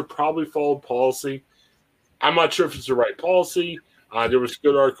the officer probably followed policy. I'm not sure if it's the right policy. There was a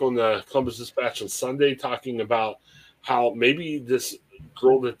good article in the Columbus Dispatch on Sunday talking about how maybe this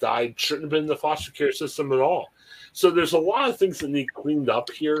girl that died shouldn't have been in the foster care system at all. So there's a lot of things that need cleaned up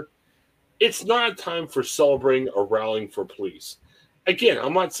here. It's not a time for celebrating or rallying for police. Again,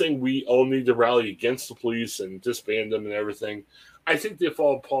 I'm not saying we all need to rally against the police and disband them and everything. I think they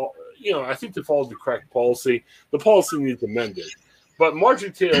followed the correct policy. The policy needs amended. But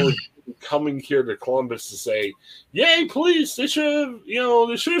Marjorie Taylor coming here to Columbus to say, "Yay, police! They should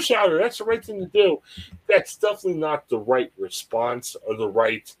have shouted. That's the right thing to do." That's definitely not the right response or the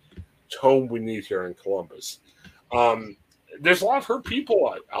right tone we need here in Columbus. There's a lot of hurt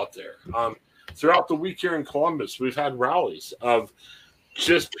people out there. Throughout the week here in Columbus, we've had rallies of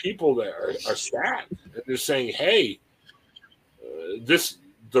just people that are sad and they're saying, "Hey,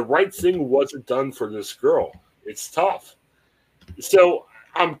 the right thing wasn't done for this girl. It's tough." So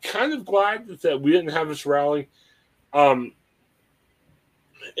I'm kind of glad that we didn't have this rally.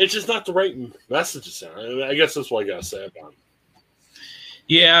 It's just not the right message to send. I guess that's what I got to say about it.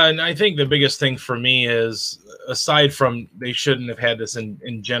 Yeah, and I think the biggest thing for me is, aside from they shouldn't have had this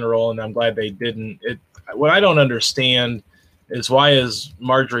in general, and I'm glad they didn't, what I don't understand is, why is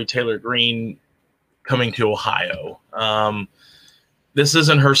Marjorie Taylor Greene coming to Ohio? This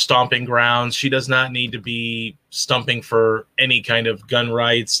isn't her stomping grounds. She does not need to be stumping for any kind of gun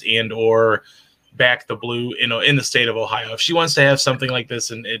rights and or back the blue, in the state of Ohio. If she wants to have something like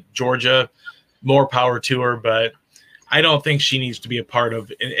this in Georgia, more power to her, but I don't think she needs to be a part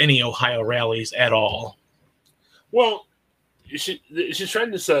of any Ohio rallies at all. Well, she's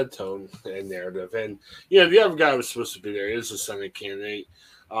trying to set a tone and narrative. And, the other guy who was supposed to be there is a Senate candidate,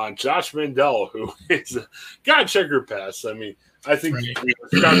 Josh Mandel, who is got checker pass. I mean, I think the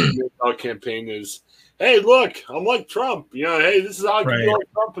Mandel campaign is, hey, look, I'm like Trump. Hey, this is how I can be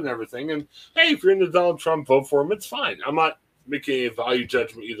like Trump and everything. And, hey, if you're into Donald Trump, vote for him. It's fine. I'm not making a value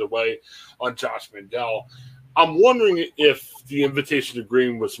judgment either way on Josh Mandel. I'm wondering if the invitation to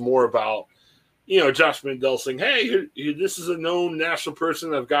Green was more about, Josh Mandel saying, "Hey, this is a known national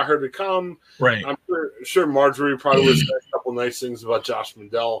person. I've got her to come." Right. I'm sure Marjorie probably would say a couple nice things about Josh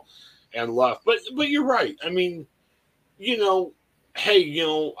Mandel and left. But you're right. I mean, hey,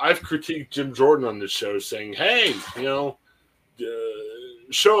 I've critiqued Jim Jordan on this show saying, "Hey,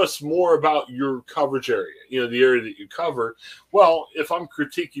 show us more about your coverage area, the area that you cover." Well, if I'm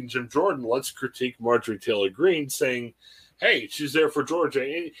critiquing Jim Jordan, let's critique Marjorie Taylor Greene saying, "Hey, she's there for Georgia."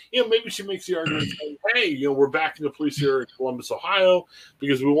 And, maybe she makes the argument saying, "Hey, we're backing the police here in Columbus, Ohio,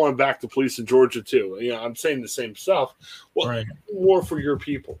 because we want to back the police in Georgia too." I'm saying the same stuff. Well, more for your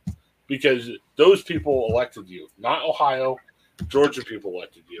people, because those people elected you, not Ohio. Georgia people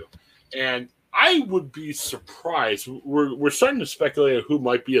elected you. And I would be surprised. We're starting to speculate who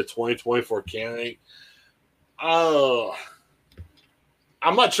might be a 2024 candidate.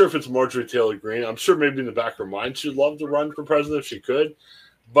 I'm not sure if it's Marjorie Taylor Greene. I'm sure maybe in the back of her mind she'd love to run for president if she could.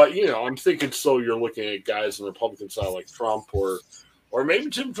 But, I'm thinking you're looking at guys on the Republican side like Trump or maybe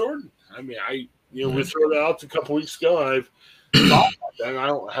Jim Jordan. I mean, we threw that out a couple weeks ago, and I've thought about that, and I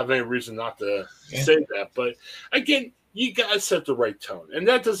don't have any reason not to say that. But, again, you guys set the right tone. And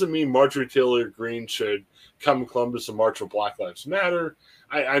that doesn't mean Marjorie Taylor Greene should come to Columbus and march for Black Lives Matter.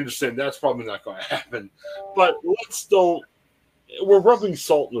 I understand that's probably not going to happen. But we're rubbing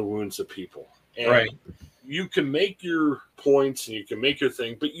salt in the wounds of people. And you can make your points and you can make your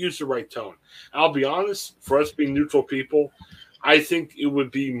thing, but use the right tone. I'll be honest, for us being neutral people, I think it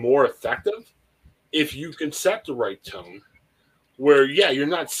would be more effective if you can set the right tone where, you're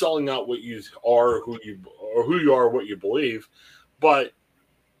not selling out what you are, who you are, what you believe, but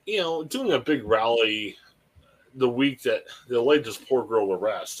doing a big rally the week that they laid this poor girl to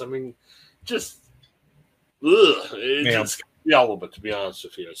rest. I mean, just it's a little bit, to be honest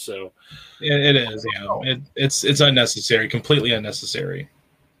with you. So it is, it's unnecessary, completely unnecessary.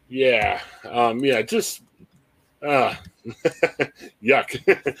 Just yuck.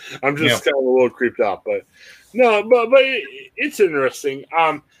 I'm just kind of a little creeped out, but no, but it's interesting.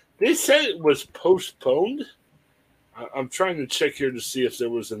 They said it was postponed. I'm trying to check here to see if there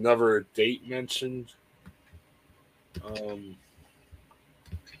was another date mentioned. And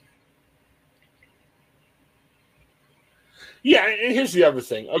here's the other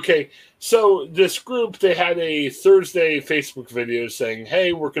thing. Okay, so this group, they had a Thursday Facebook video saying,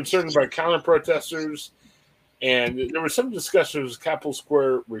 "Hey, we're concerned about counter-protesters." And there was some discussion of Capitol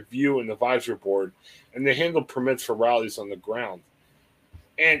Square Review and Advisory Board, and they handled permits for rallies on the ground.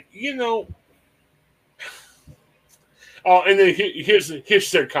 And, and then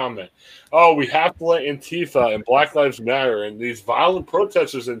here's their comment. "Oh, we have to let Antifa and Black Lives Matter and these violent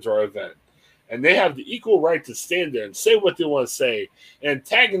protesters into our event. And they have the equal right to stand there and say what they want to say and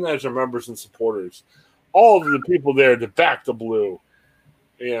antagonize their members and supporters. All of the people there to back the blue."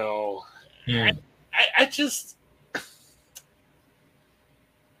 I just,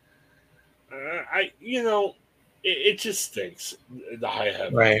 it just stinks, the high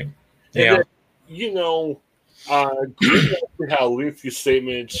heaven. Right. And then, had a lengthy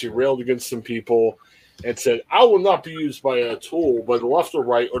statement. She railed against some people. and said, I will not be used by a tool by the left or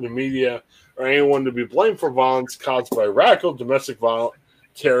right or the media or anyone to be blamed for violence caused by radical domestic violence,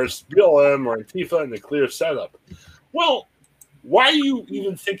 terrorists, BLM, or Antifa in the clear setup. Well, why are you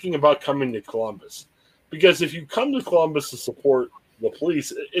even thinking about coming to Columbus? Because if you come to Columbus to support the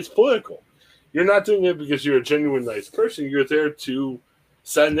police, it's political. You're not doing it because you're a genuine nice person. You're there to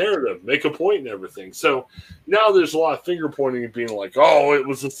set a narrative, make a point and everything. So now there's a lot of finger pointing and being like, oh, it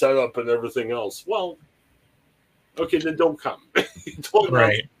was a setup and everything else. Well, okay, then don't come.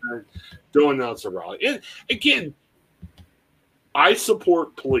 Don't announce a rally. And again, I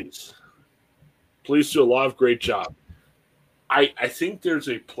support police. Police do a lot of great job. I think there's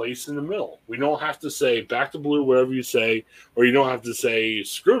a place in the middle. We don't have to say back to blue, whatever you say, or you don't have to say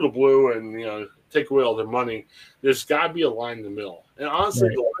screw the blue and take away all their money. There's got to be a line in the middle. And honestly,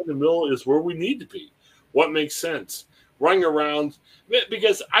 the line in the middle is where we need to be. What makes sense? Running around,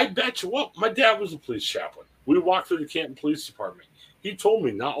 because I bet you what, my dad was a police chaplain. We walked through the Canton Police Department. He told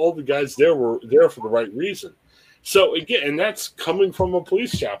me not all the guys there were there for the right reason. So again, and that's coming from a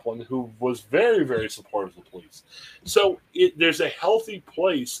police chaplain who was very, very supportive of the police. So there's a healthy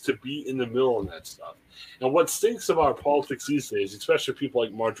place to be in the middle of that stuff. And what stinks about politics these days, especially people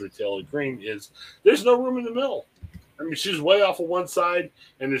like Marjorie Taylor Greene, is there's no room in the middle. I mean, she's way off on one side,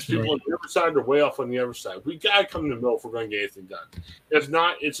 and there's people on the other side are way off on the other side. We got to come in the middle if we're going to get anything done. If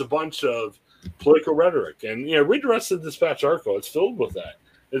not, it's a bunch of political rhetoric. And read the rest of the Dispatch article. It's filled with that.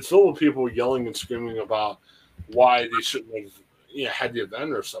 It's filled with people yelling and screaming about why they shouldn't have had the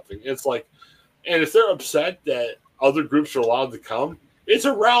event or something. It's like, and if they're upset that other groups are allowed to come, it's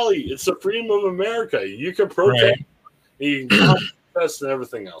a rally. It's the freedom of America. You can protest, you can protest and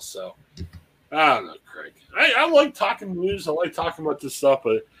everything else. So I don't know, Craig. I like talking news. I like talking about this stuff,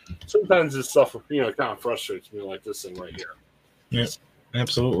 but sometimes this stuff kind of frustrates me, like this thing right here. Yes,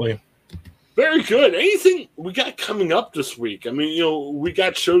 absolutely. Very good. Anything we got coming up this week? I mean, we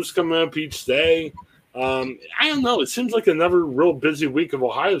got shows coming up each day. I don't know. It seems like another real busy week of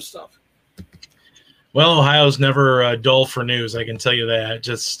Ohio stuff. Well, Ohio's never dull for news, I can tell you that.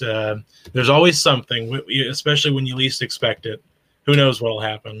 Just there's always something, especially when you least expect it. Who knows what'll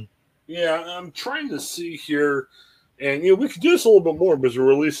happen? Yeah, I'm trying to see here, and we could do this a little bit more because we're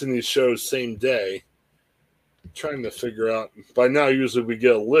releasing these shows same day. I'm trying to figure out. By now, usually we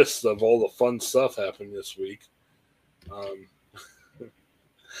get a list of all the fun stuff happening this week.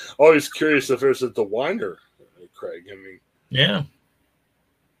 Always curious if there's a DeWiner, Craig. I mean, yeah.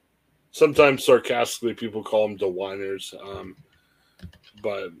 Sometimes sarcastically, people call them DeWiners,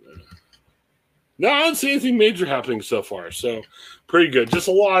 but no, I don't see anything major happening so far. So pretty good. Just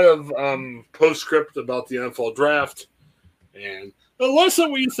a lot of postscript about the NFL draft, and let us know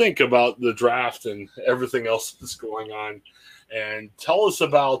what you think about the draft and everything else that's going on, and tell us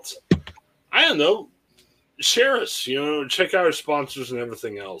about, I don't know. Share us, check out our sponsors and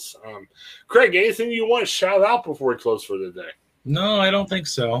everything else. Craig, anything you want to shout out before we close for the day? No, I don't think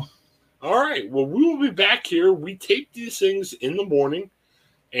so. All right. Well, we will be back here. We tape these things in the morning,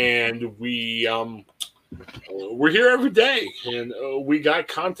 and we're here every day, and we got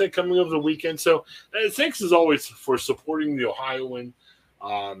content coming over the weekend. So thanks as always for supporting the Ohioan.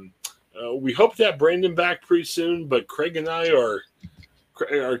 We hope to have Brandon back pretty soon, but Craig and I are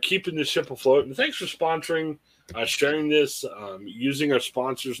keeping the ship afloat. And thanks for sponsoring, sharing this, using our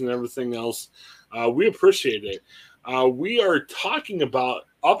sponsors and everything else. We appreciate it. We are talking about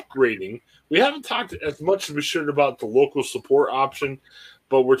upgrading. We haven't talked as much as we should about the local support option,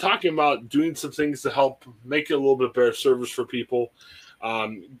 but we're talking about doing some things to help make it a little bit better service for people.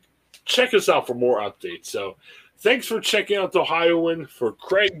 Check us out for more updates. So thanks for checking out the Ohioan. For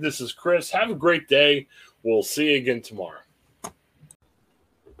Craig, this is Chris. Have a great day. We'll see you again tomorrow.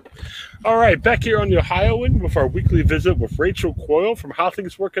 All right, back here on the Ohioan with our weekly visit with Rachel Coyle from How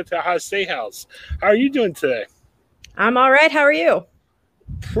Things Work at the Ohio State House. How are you doing today? I'm all right. How are you?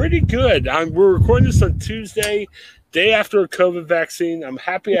 Pretty good. We're recording this on Tuesday, day after a COVID vaccine. I'm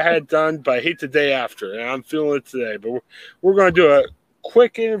happy I had it done, but I hate the day after, and I'm feeling it today. But we're going to do a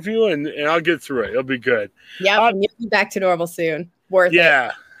quick interview, and I'll get through it. It'll be good. Yeah, you'll be back to normal soon. Worth it.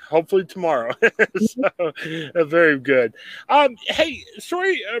 Yeah. Hopefully tomorrow. So, very good. Hey,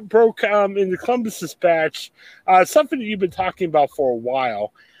 story broke in the Columbus Dispatch, something that you've been talking about for a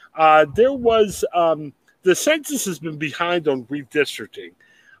while. There was the census has been behind on redistricting.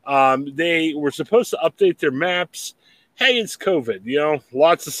 They were supposed to update their maps. Hey, it's COVID,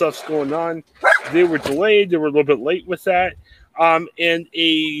 lots of stuff's going on. They were delayed. They were a little bit late with that. And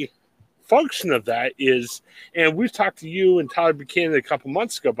a function of that is, and we've talked to you and Tyler Buchanan a couple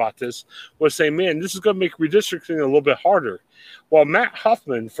months ago about this, was saying, man, this is going to make redistricting a little bit harder. Well, Matt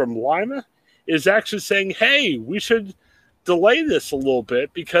Huffman from Lima is actually saying, hey, we should delay this a little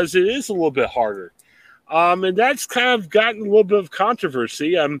bit because it is a little bit harder. And that's kind of gotten a little bit of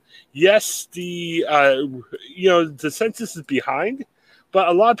controversy. Yes, the census is behind, but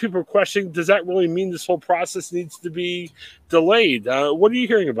a lot of people are questioning, does that really mean this whole process needs to be delayed? What are you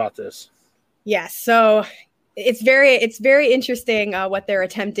hearing about this? Yes, so it's very interesting what they're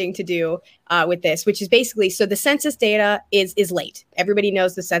attempting to do with this, which is basically, so the census data is late. Everybody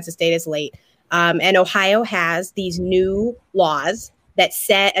knows the census data is late. And Ohio has these new laws that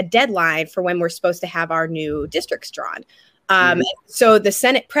set a deadline for when we're supposed to have our new districts drawn. So the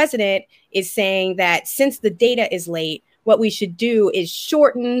Senate president is saying that since the data is late, what we should do is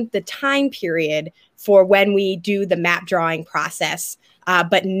shorten the time period for when we do the map drawing process,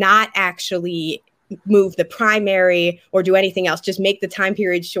 but not actually move the primary or do anything else, just make the time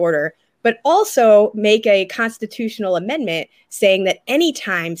period shorter, but also make a constitutional amendment saying that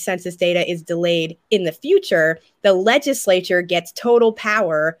anytime census data is delayed in the future, the legislature gets total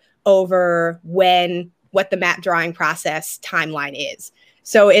power over what the map drawing process timeline is.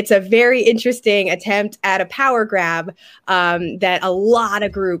 So it's a very interesting attempt at a power grab that a lot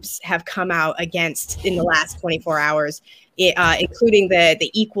of groups have come out against in the last 24 hours, including the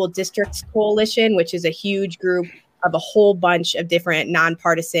Equal Districts Coalition, which is a huge group of a whole bunch of different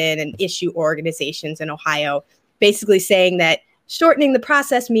nonpartisan and issue organizations in Ohio, basically saying that shortening the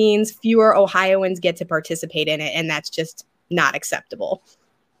process means fewer Ohioans get to participate in it, and that's just not acceptable.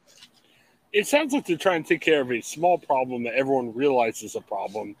 It sounds like they're trying to take care of a small problem that everyone realizes a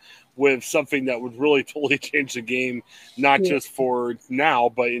problem with something that would really totally change the game, not just for now,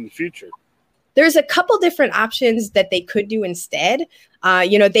 but in the future. There's a couple different options that they could do instead.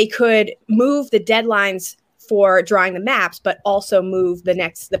 They could move the deadlines for drawing the maps, but also move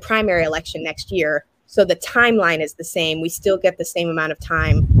the primary election next year. So the timeline is the same. We still get the same amount of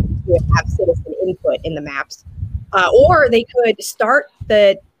time to have citizen input in the maps. Or they could start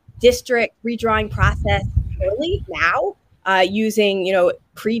the district redrawing process early now, using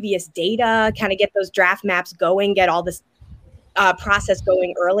previous data, kind of get those draft maps going, get all this process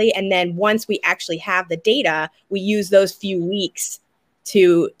going early, and then once we actually have the data, we use those few weeks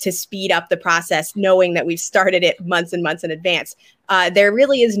to speed up the process, knowing that we've started it months and months in advance. There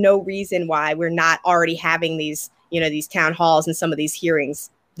really is no reason why we're not already having these town halls and some of these hearings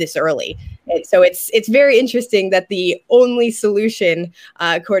this early. And so it's very interesting that the only solution,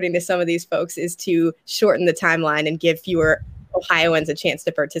 according to some of these folks, is to shorten the timeline and give fewer Ohioans a chance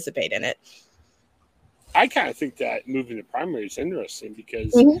to participate in it. I kind of think that moving to primary is interesting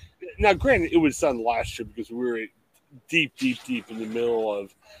because now, granted, it was done last year because we were deep in the middle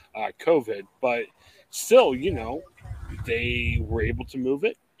of COVID, but still, they were able to move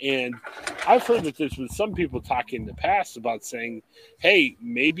it. And I've heard that there's been some people talking in the past about saying, hey,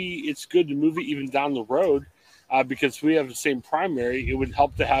 maybe it's good to move it even down the road because we have the same primary. It would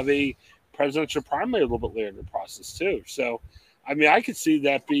help to have a presidential primary a little bit later in the process too. So, I mean, I could see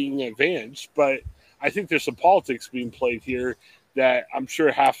that being an advantage, but I think there's some politics being played here that I'm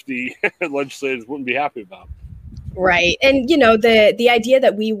sure half the legislators wouldn't be happy about. Right. And, the idea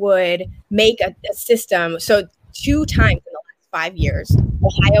that we would make a system. So 2 times in the last 5 years,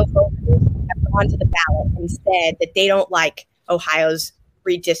 Ohio voters have gone to the ballot and said that they don't like Ohio's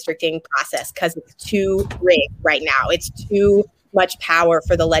redistricting process because it's too rigged right now. It's too much power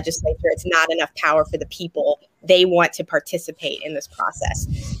for the legislature. It's not enough power for the people. They want to participate in this process.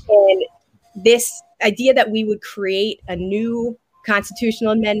 And this idea that we would create a new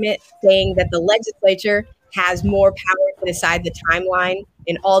constitutional amendment saying that the legislature has more power to decide the timeline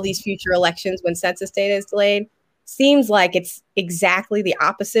in all these future elections when census data is delayed seems like it's exactly the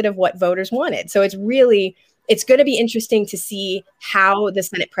opposite of what voters wanted. So it's going to be interesting to see how the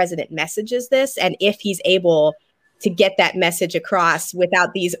Senate president messages this and if he's able to get that message across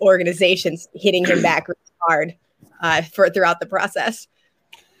without these organizations hitting him back really hard throughout the process.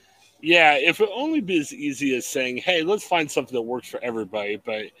 Yeah, if it only be as easy as saying, hey, let's find something that works for everybody.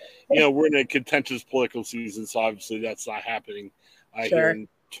 But, we're in a contentious political season, so obviously that's not happening here in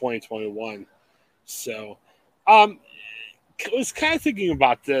 2021. So I was kind of thinking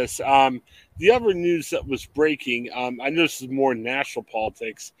about this. The other news that was breaking, I know this is more national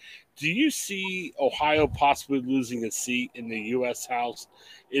politics. Do you see Ohio possibly losing a seat in the U.S. House?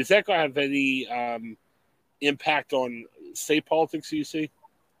 Is that going to have any impact on state politics, you see?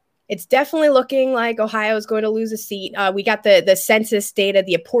 It's definitely looking like Ohio is going to lose a seat. We got the census data,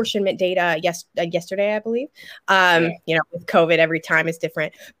 the apportionment data yesterday, I believe. With COVID, every time is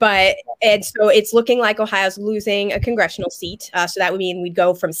different. And so it's looking like Ohio's losing a congressional seat. So that would mean we'd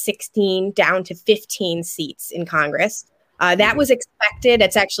go from 16 down to 15 seats in Congress. That was expected.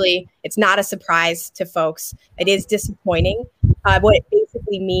 It's not a surprise to folks. It is disappointing. What it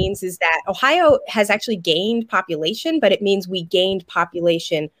basically means is that Ohio has actually gained population, but it means we gained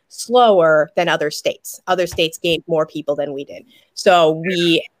population slower than other states. Other states gained more people than we did. So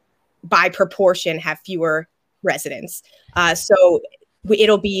we, by proportion, have fewer residents. So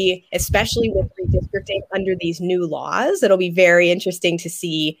it'll be, especially with redistricting under these new laws, it'll be very interesting to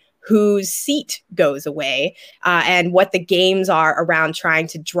see whose seat goes away and what the games are around trying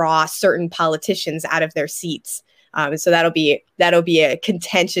to draw certain politicians out of their seats. So that'll be a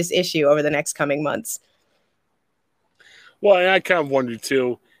contentious issue over the next coming months. Well, and I kind of wonder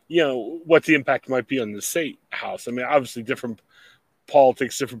too, what the impact might be on the state house. I mean, obviously different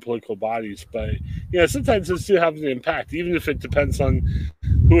politics, different political bodies, but sometimes this do have an impact, even if it depends on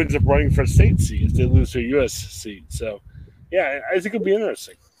who ends up running for a state seat if they lose their U.S. seat. So, yeah, I think it'll be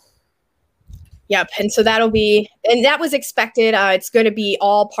interesting. Yep. And so that was expected. It's going to be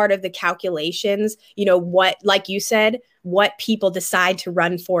all part of the calculations. What, like you said, what people decide to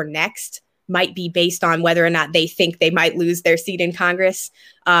run for next might be based on whether or not they think they might lose their seat in Congress,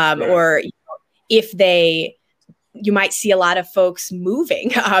 right. Or if you might see a lot of folks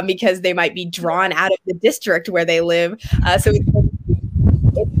moving because they might be drawn out of the district where they live. So it's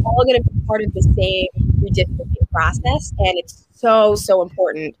all going to be part of the same redistricting process. And it's so, so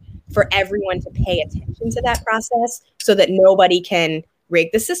important for everyone to pay attention to that process so that nobody can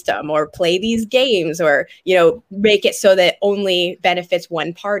rig the system or play these games or, make it so that only benefits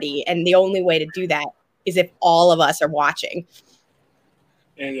one party. And the only way to do that is if all of us are watching.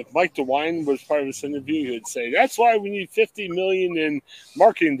 And if Mike DeWine was part of this interview, he would say, that's why we need $50 million in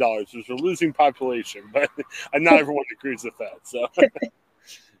marketing dollars because we're losing population. But not everyone agrees with that. So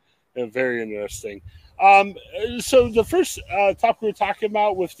very interesting. So the first topic we were talking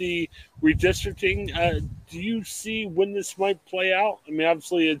about with the redistricting, do you see when this might play out? I mean,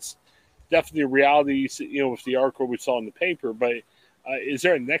 obviously it's definitely a reality, with the article we saw in the paper, but is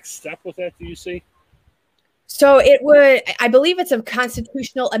there a next step with that, do you see? So I believe it's a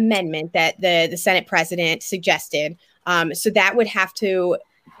constitutional amendment that the Senate president suggested. So that would have to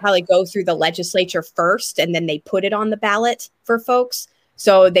probably go through the legislature first, and then they put it on the ballot for folks.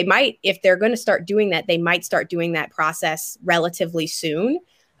 So they might, if they're going to start doing that, they might start doing that process relatively soon.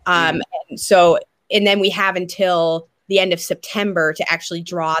 And then we have until the end of September to actually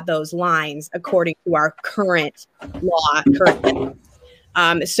draw those lines according to our current law.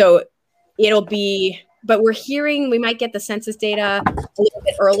 So it'll be, but we're hearing we might get the census data a little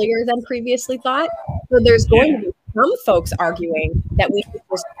bit earlier than previously thought. So there's going to be some folks arguing that we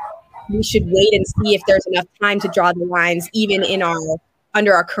should wait and see if there's enough time to draw the lines even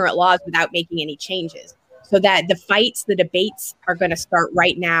under our current laws without making any changes. So that the debates are going to start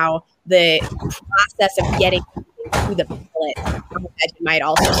right now. The process of getting to the ballot, I imagine, might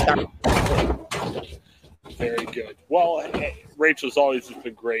also start. Very good. Well, hey, Rachel's always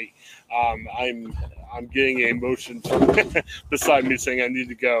been great. I'm getting a motion from beside me saying I need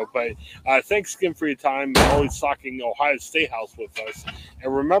to go. But thanks again for your time. Always talking Ohio State House with us.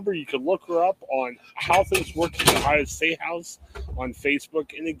 And remember, you can look her up on How Things Work at the Ohio State House on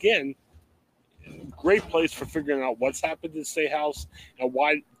Facebook. And again, great place for figuring out what's happened to the State House and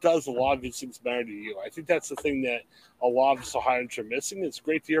why does a lot of these things matter to you. I think that's the thing that a lot of us Ohioans are missing. It's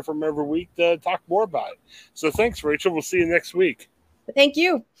great to hear from every week to talk more about it. So thanks, Rachel. We'll see you next week. Thank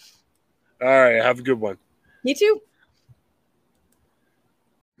you. All right. Have a good one. You too.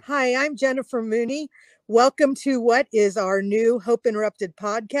 Hi, I'm Jennifer Mooney. Welcome to what is our new Hope Interrupted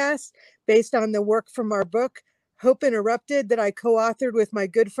podcast based on the work from our book, Hope Interrupted, that I co-authored with my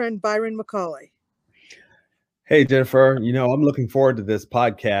good friend Byron McCauley. Hey, Jennifer, I'm looking forward to this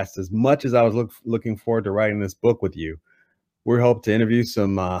podcast as much as I was looking forward to writing this book with you. We hope to interview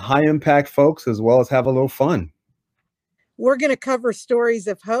some high impact folks as well as have a little fun. We're going to cover stories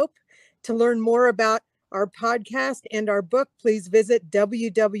of hope. To learn more about our podcast and our book, please visit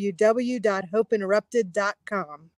www.hopeinterrupted.com.